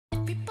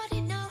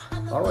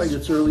All right,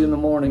 it's early in the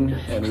morning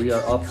and we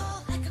are up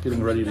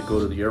getting ready to go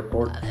to the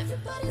airport,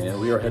 and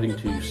we are heading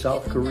to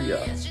South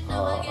Korea.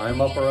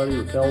 I'm up already,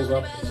 Raquel's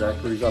up,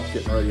 Zachary's up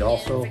getting ready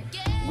also.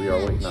 We are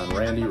waiting on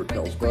Randy,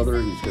 Raquel's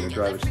brother. He's going to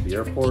drive us to the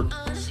airport,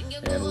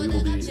 and we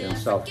will be in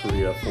South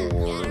Korea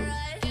for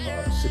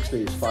 6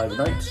 days, 5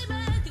 nights.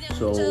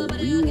 So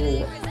we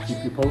will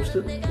keep you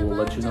posted. We'll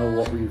let you know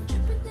what we've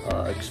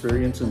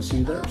experienced and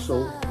see there.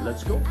 So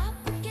let's go.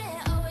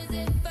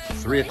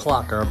 3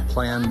 o'clock, our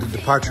planned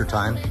departure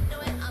time,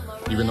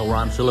 even though we're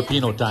on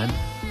Filipino time.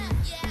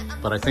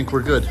 But I think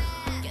we're good.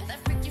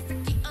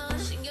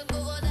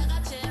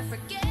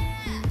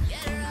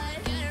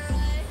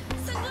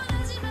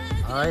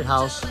 All right,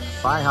 house.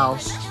 Bye,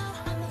 house.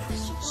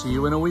 See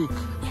you in a week.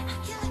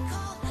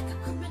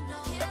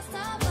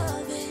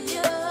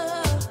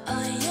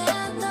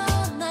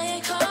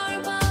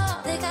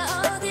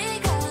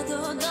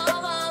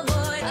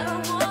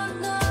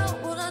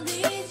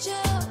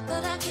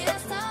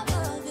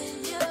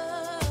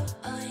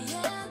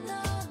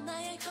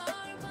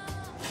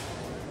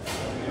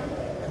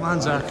 Come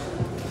on, Zach.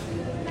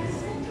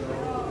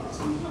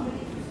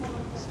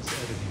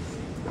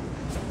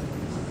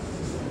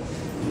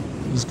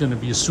 He's gonna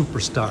be a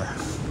superstar.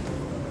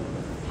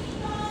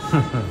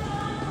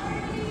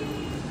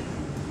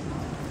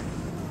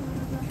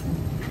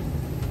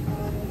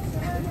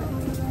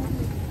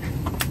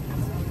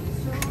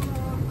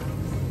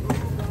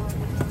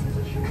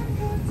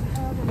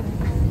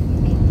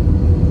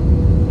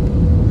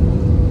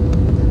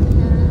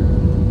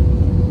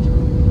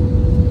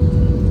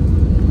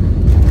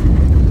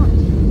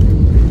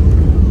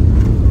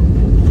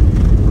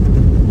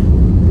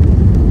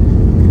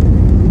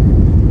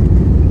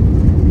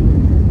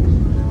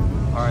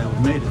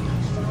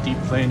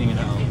 Planning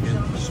now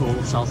in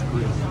Seoul, South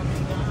Korea.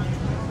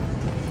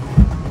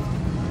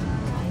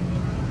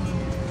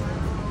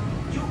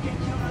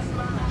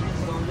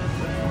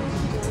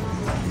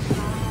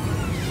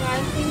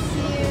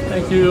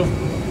 Thank you.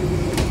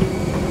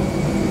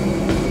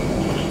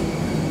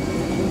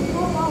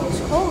 Oh wow,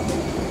 it's cold.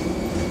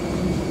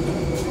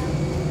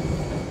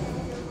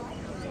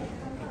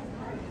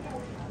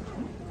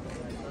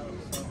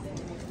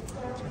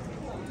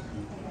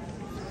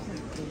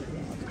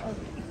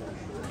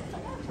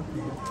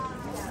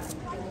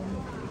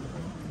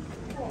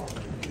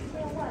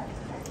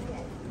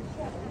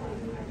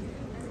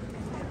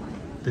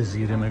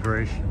 Busy at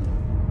immigration.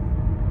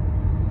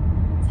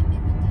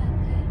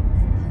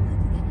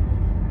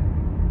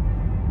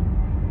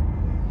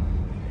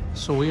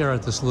 So we are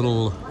at this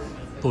little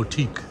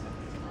boutique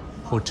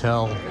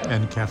hotel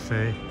and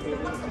cafe.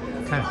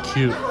 Kind of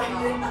cute.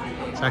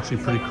 It's actually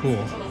pretty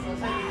cool.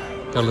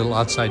 Got a little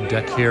outside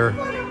deck here.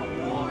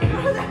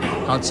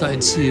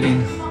 Outside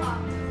seating.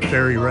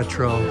 Very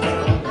retro.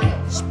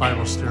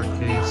 Spiral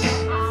staircase.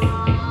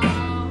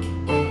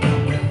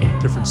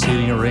 Different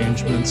seating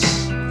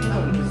arrangements.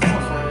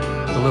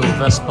 The little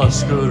Vespa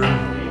scooter.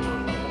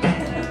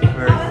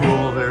 Very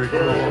cool, very cool.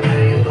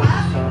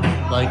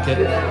 Like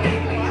it.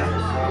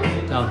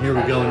 Down here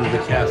we go into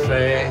the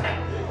cafe.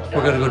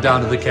 We're gonna go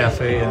down to the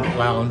cafe and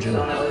lounge and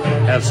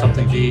have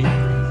something to eat.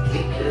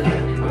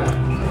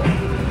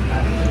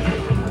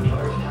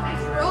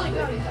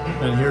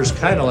 And here's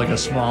kind of like a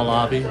small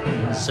lobby.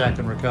 Zach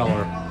and Raquel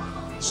are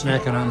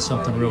snacking on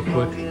something real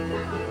quick.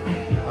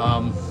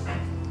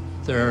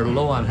 They're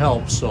low on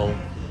help, so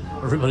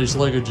everybody's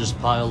luggage is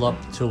piled up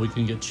until we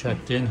can get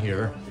checked in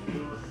here,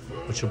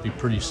 which will be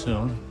pretty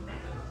soon.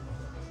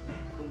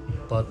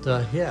 But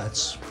yeah,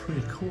 it's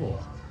pretty cool.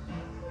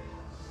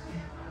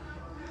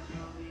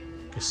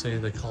 Like I say,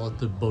 they call it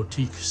the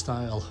boutique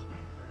style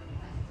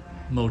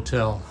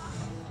motel.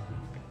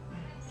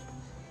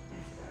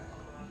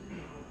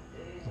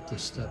 Up the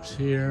steps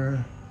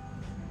here,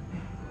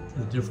 to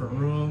the different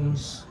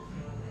rooms.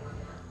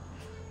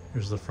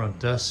 Here's the front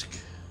desk.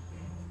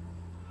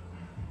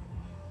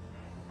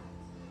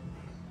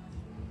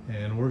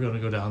 And we're gonna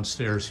go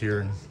downstairs here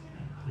and,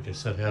 like I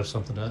said, have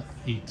something to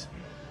eat.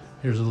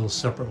 Here's a little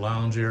separate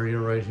lounge area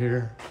right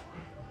here.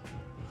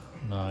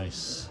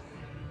 Nice.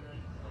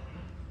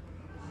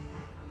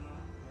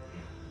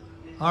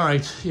 All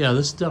right, yeah,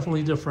 this is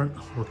definitely different.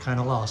 We're kind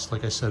of lost,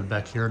 like I said,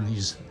 back here in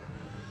these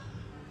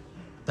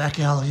back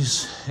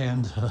alleys,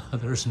 and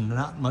there's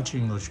not much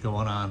English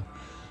going on.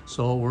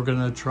 So we're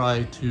gonna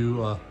try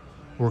to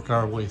work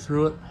our way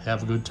through it,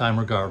 have a good time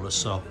regardless.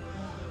 So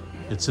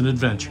it's an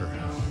adventure.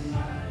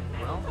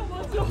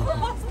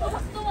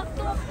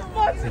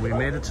 And we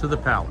made it to the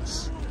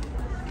palace.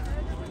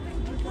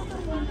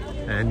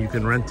 And you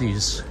can rent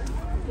these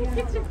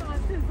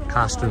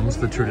costumes,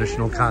 the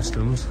traditional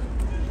costumes,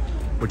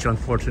 which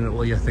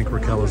unfortunately I think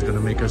Raquel is going to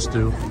make us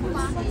do.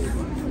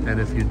 And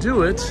if you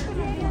do it,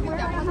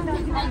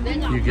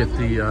 you get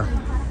the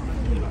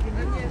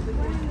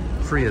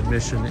free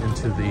admission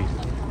into the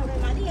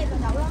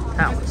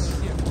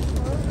palace.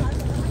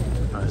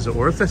 Is it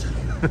worth it?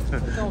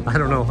 I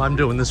don't know. I'm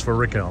doing this for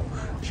Raquel.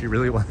 She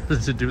really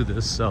wanted to do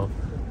this, so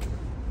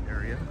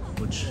area,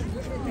 which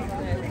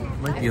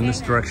Might be in this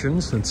direction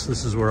since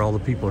this is where all the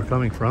people are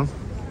coming from.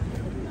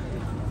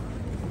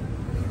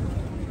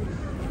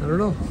 I don't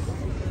know.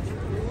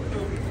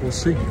 We'll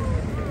see.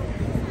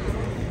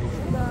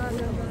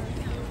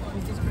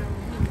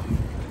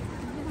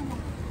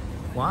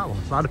 Wow,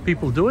 a lot of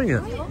people doing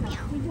it.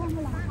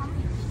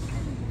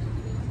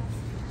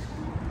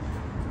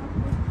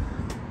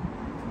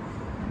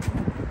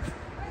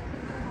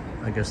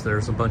 I guess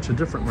there's a bunch of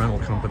different rental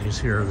companies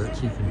here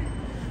that you can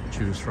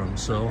choose from,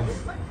 so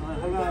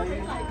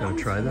gotta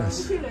try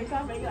this.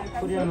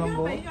 코리안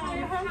넘버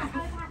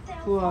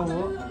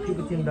 2hour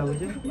피부팀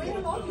다우죠?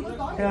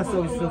 헤어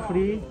서비스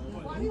free,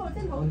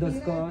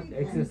 underskirt,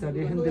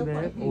 accessory,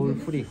 handbag, all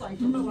free.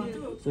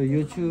 So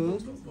you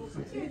choose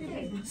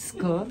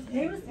skirt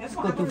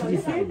free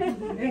size.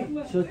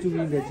 셔츠 위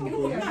매칭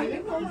거예요.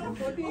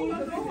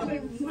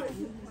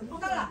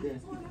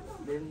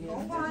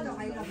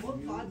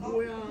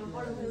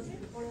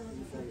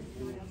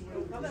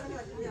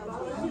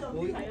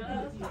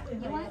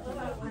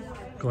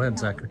 Go ahead,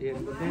 Zachary.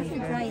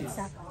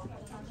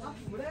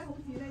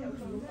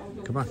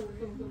 Come on.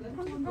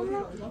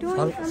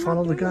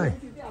 Follow the guy.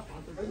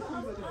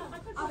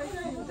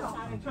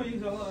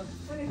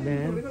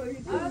 Then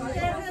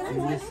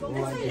this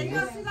one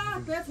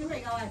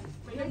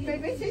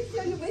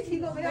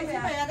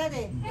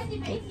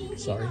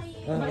Sorry.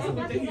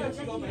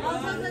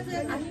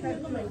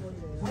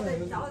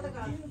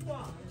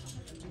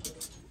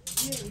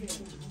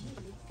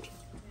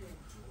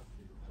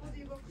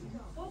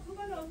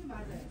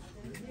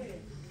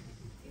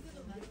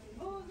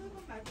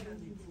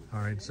 All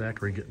right,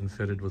 Zachary getting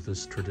fitted with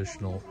this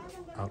traditional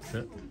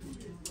outfit.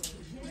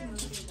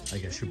 I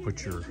guess you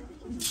put your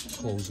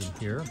clothes in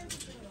here.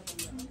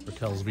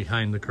 Raquel's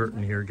behind the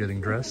curtain here getting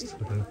dressed.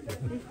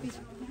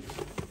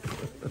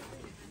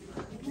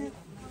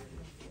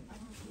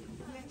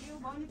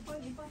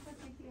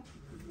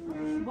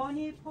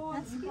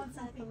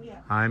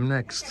 I'm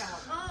next.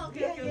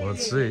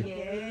 Let's see.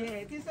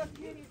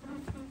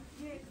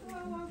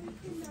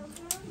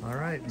 All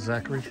right,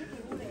 Zachary.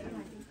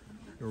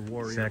 Your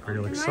warrior. Zachary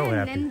looks so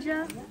happy.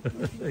 Ninja.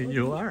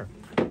 You are.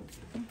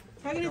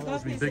 That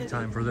must be big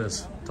time for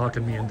this.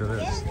 Talking me into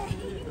this.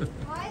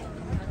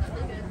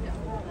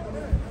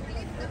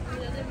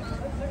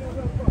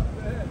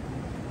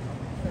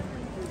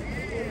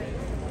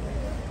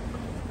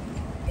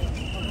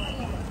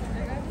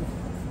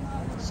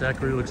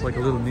 Zachary looks like a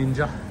little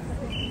ninja.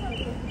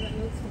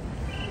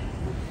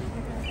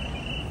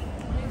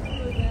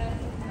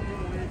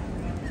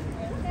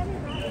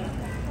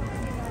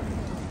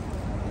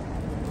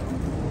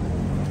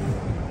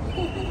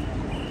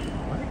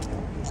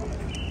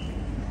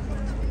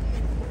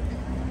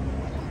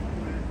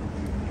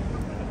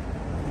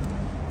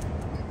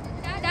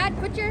 Dad,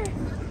 put your...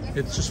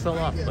 It just fell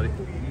off, buddy.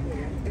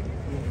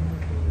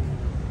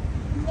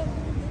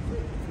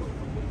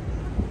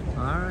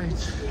 All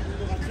right.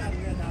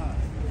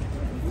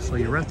 So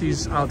you rent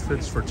these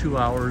outfits for 2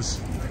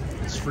 hours.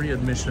 It's free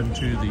admission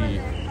to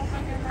the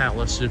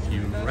palace if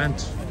you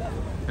rent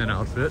an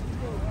outfit.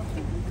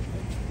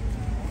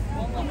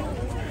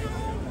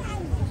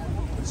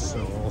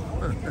 So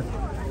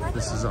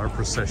this is our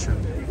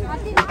procession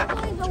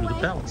to the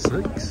palace.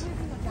 Thanks.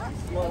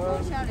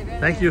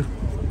 Thank you.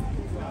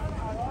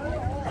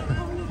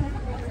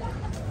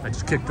 I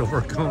just kicked over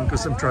a cone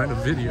because I'm trying to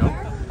video,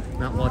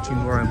 not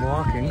watching where I'm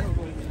walking.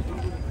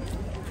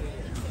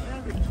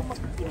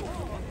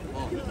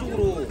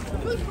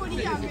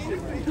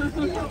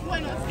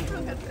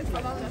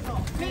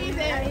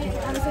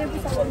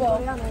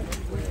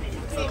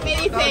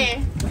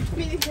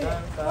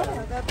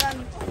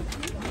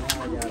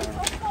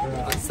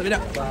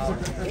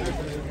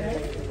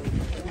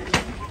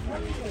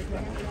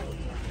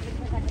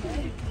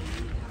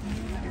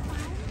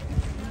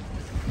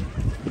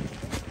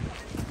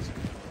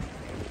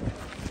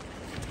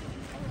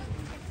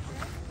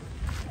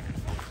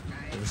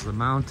 There's the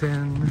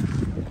mountain.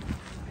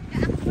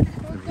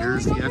 And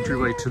here's the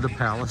entryway to the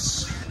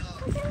palace.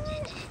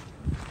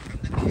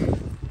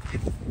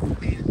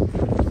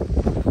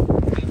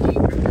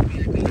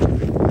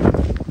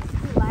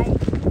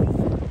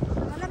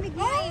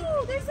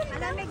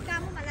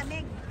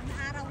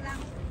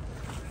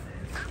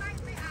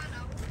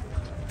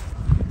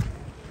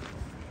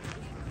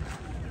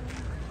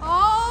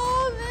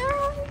 Oh, there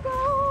we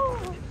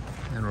go.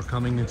 And we're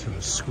coming into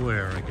the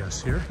square, I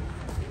guess, here.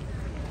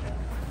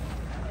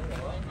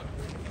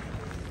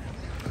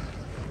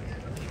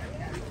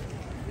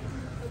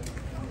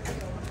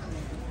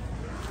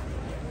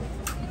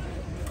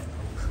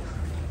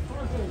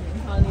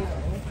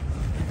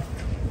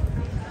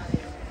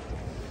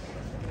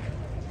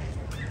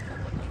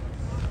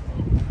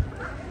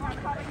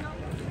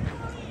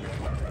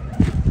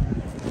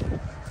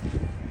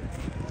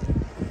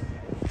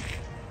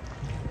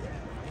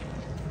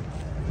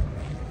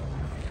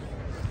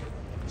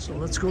 So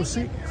let's go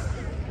see.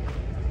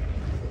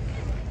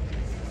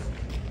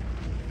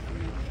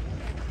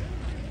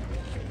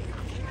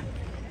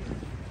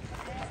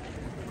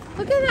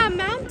 Look at that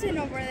mountain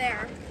over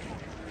there.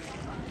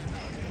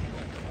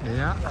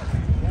 Yeah.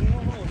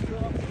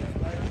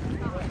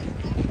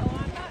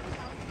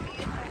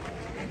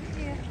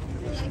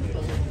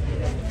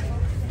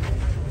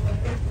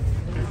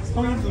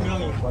 성인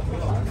 2명이 올 것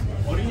같아요.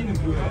 어린이는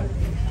누구예요?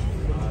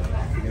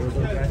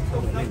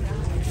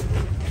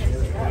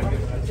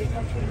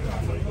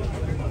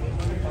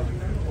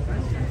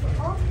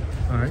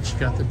 All right, she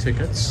got the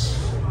tickets.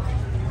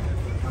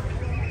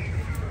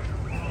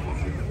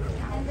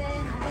 And then I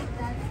think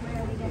that's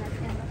where we get our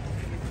camera.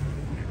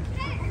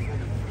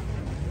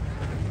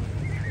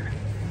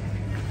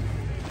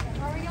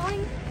 Where are we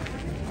going?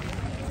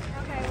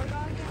 Okay, we're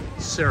going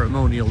to...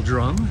 Ceremonial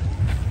drum.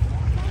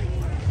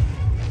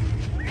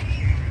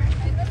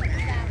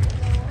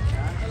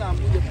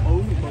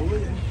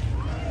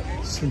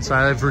 Since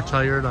I've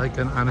retired, I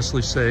can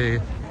honestly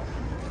say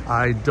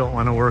I don't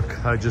want to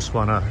work. I just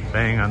want to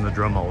bang on the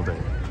drum all day.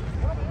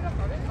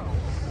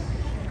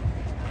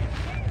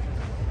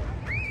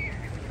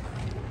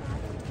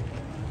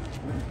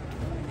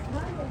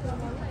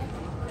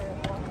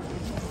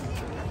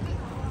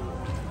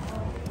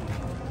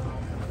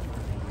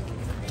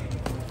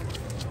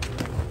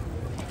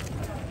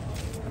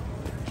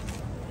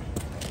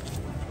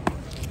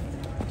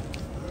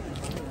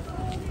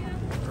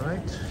 All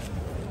right.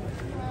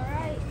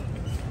 Alright.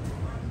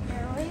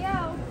 Here we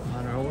go.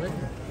 On our way.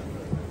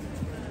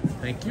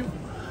 Thank you.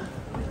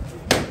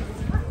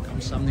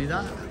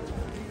 감사합니다.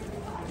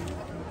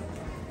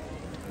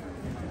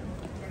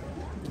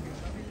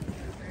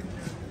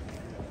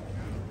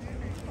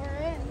 We're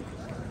in.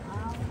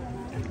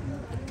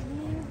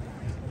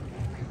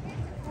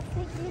 Let's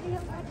take video.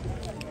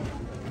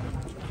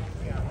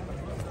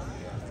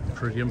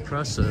 Pretty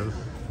impressive.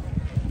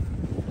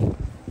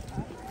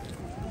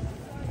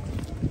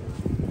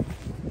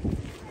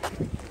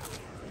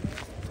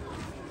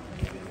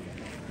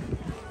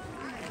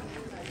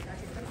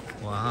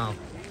 Wow.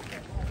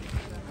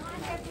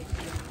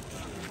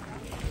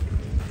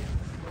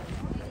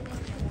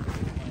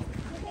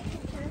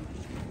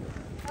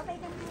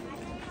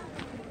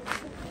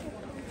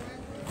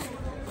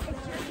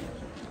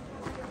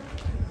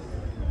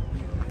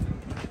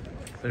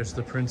 There's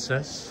the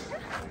princess.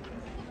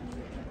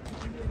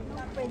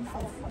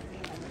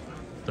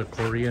 The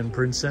Korean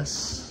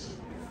princess.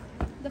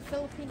 The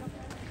Filipino.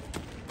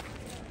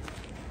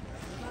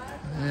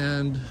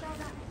 And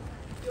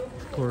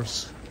of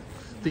course,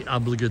 the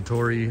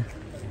obligatory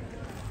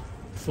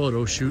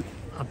photo shoot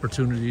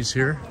opportunities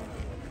here.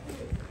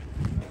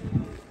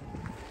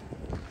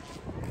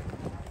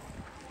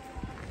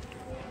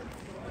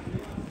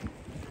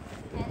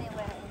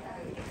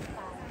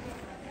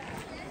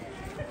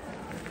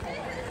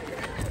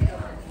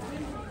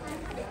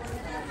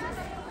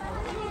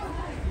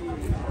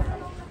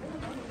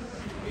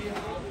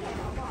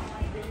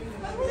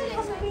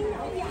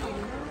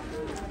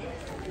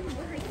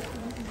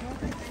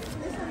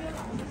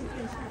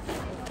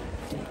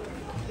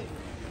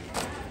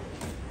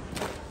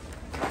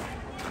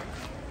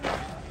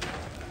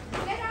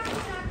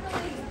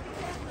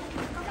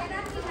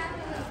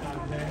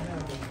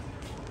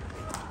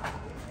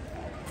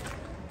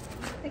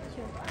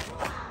 Picture.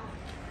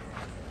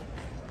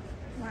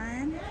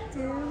 1,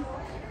 2,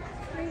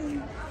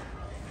 3.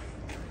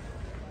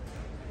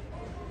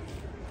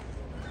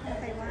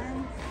 Okay,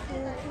 1, 2,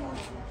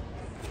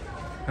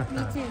 3.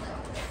 Me too.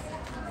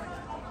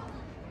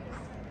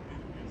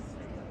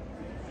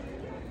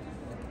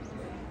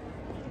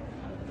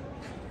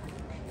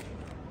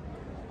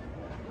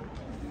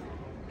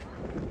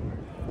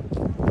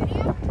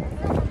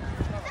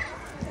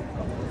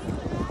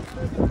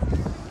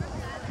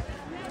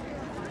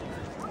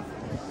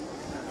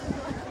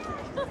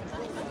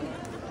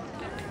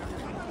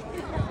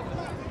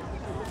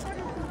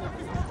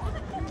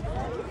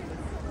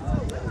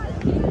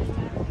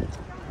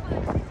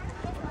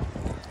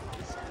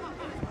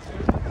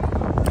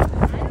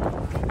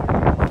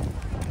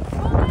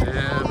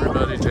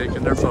 Everybody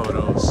taking their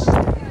photos.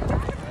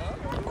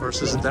 Of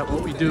course, isn't that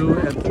what we do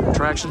at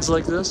attractions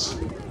like this?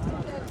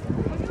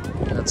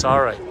 That's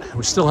all right.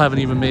 We still haven't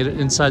even made it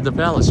inside the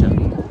palace yet.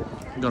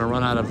 I'm gonna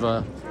run out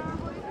of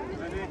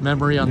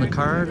memory on the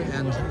card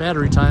and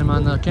battery time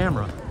on the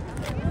camera.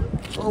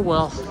 Oh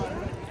well.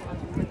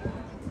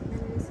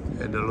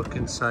 Had to look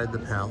inside the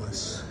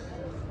palace.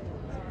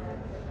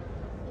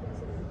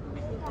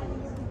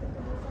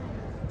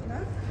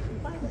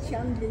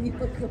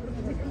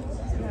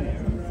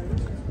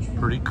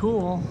 Pretty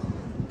cool.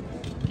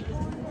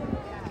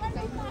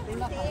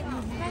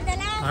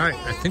 All right,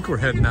 I think we're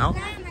heading out.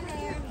 It's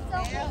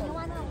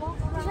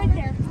right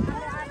there.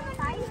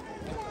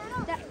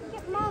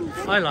 Mom,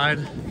 I lied.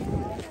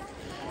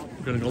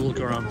 We're gonna go look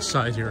around the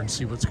side here and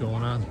see what's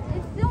going on.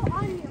 it's still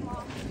on you,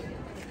 Mom.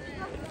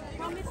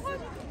 Mom, it's on.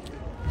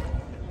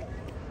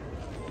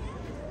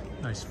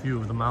 Nice view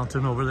of the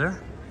mountain over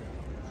there.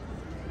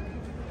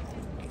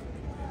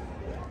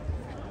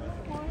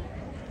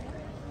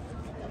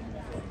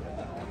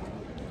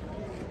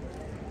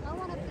 I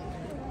want a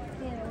picture right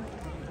there.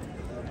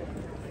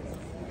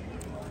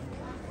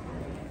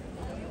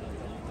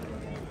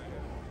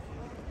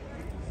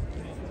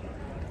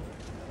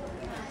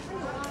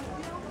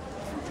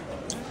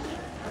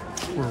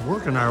 We're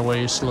working our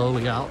way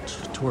slowly out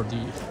toward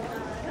the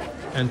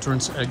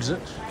entrance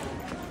exit.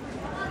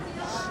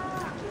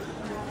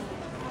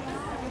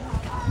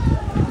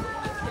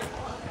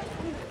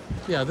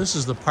 Yeah, this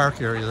is the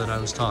park area that I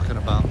was talking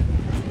about. A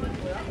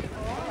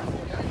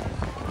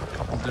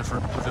couple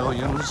different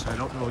pavilions. I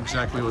don't know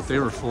exactly what they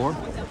were for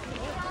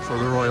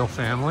the royal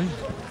family.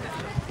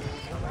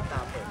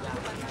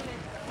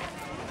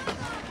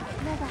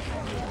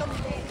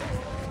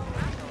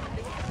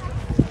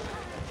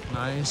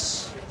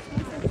 Nice.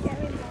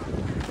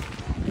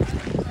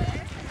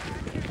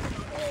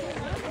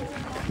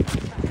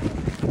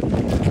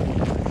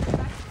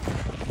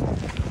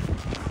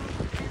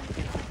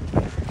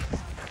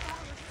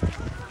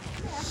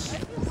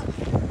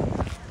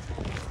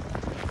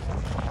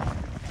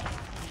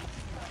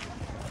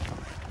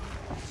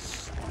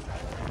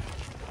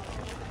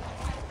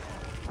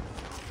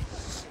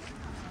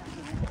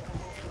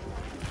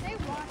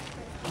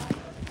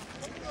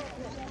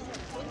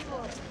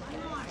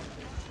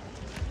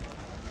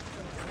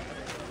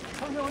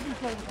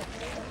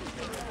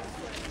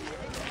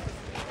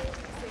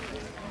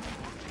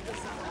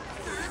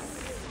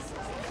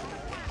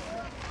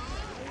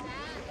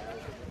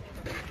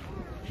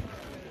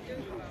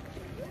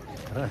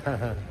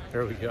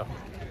 There we go.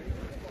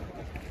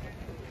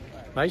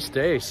 Nice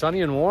day,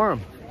 sunny and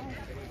warm.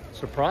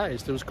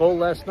 Surprised, it was cold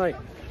last night.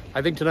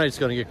 I think tonight's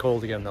gonna get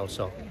cold again though,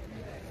 so.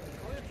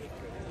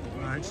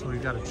 All right, so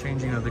we've got a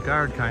changing of the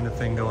guard kind of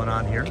thing going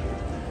on here.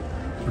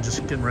 We're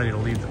just getting ready to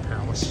leave the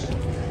palace.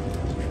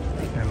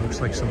 And it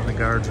looks like some of the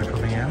guards are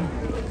coming in.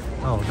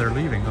 Oh, they're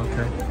leaving,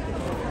 okay.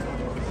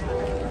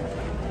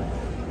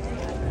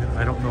 And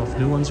I don't know if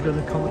new ones are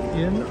gonna come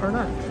in or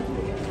not.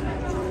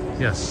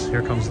 Yes,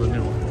 here comes the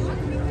new one.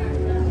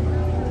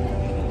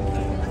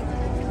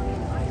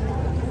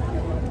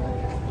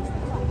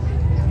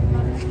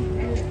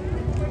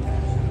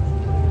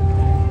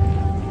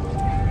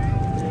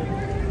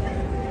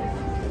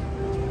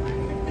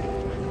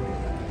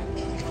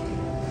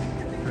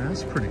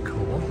 That's pretty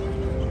cool.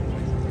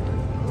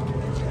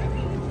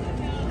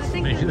 I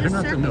think Maybe they're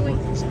not circling. the new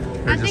ones.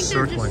 They're just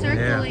circling.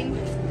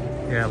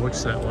 Yeah, it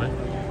looks that way.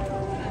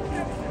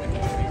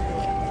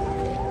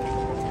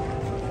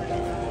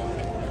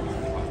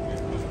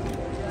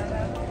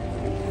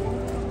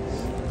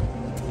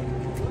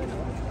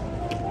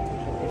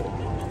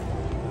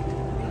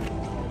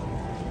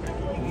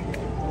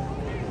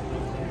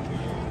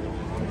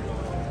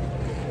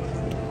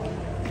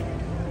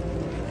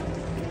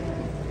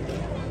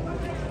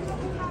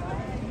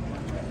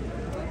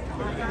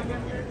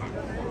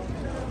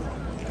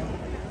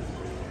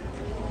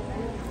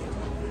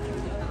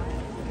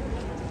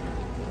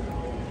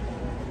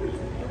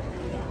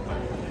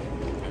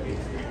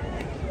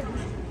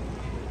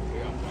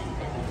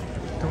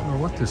 Don't know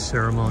what this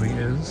ceremony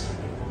is.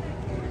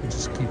 It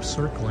just keeps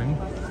circling.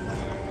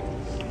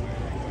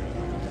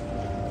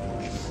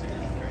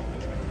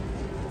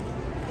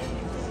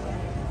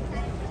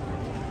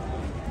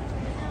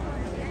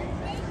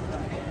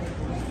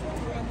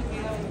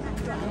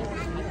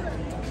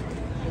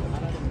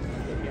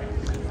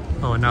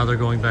 Oh, and now they're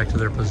going back to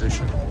their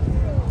position.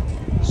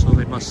 So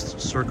they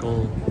must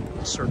circle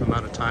a certain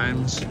amount of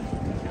times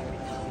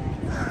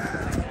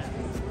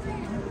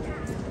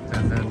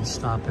and then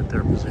stop at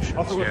their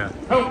positions. Yeah.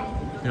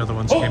 The other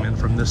ones came in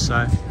from this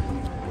side.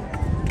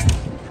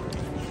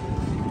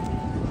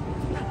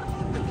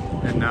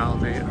 And now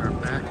they are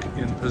back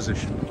in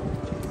position.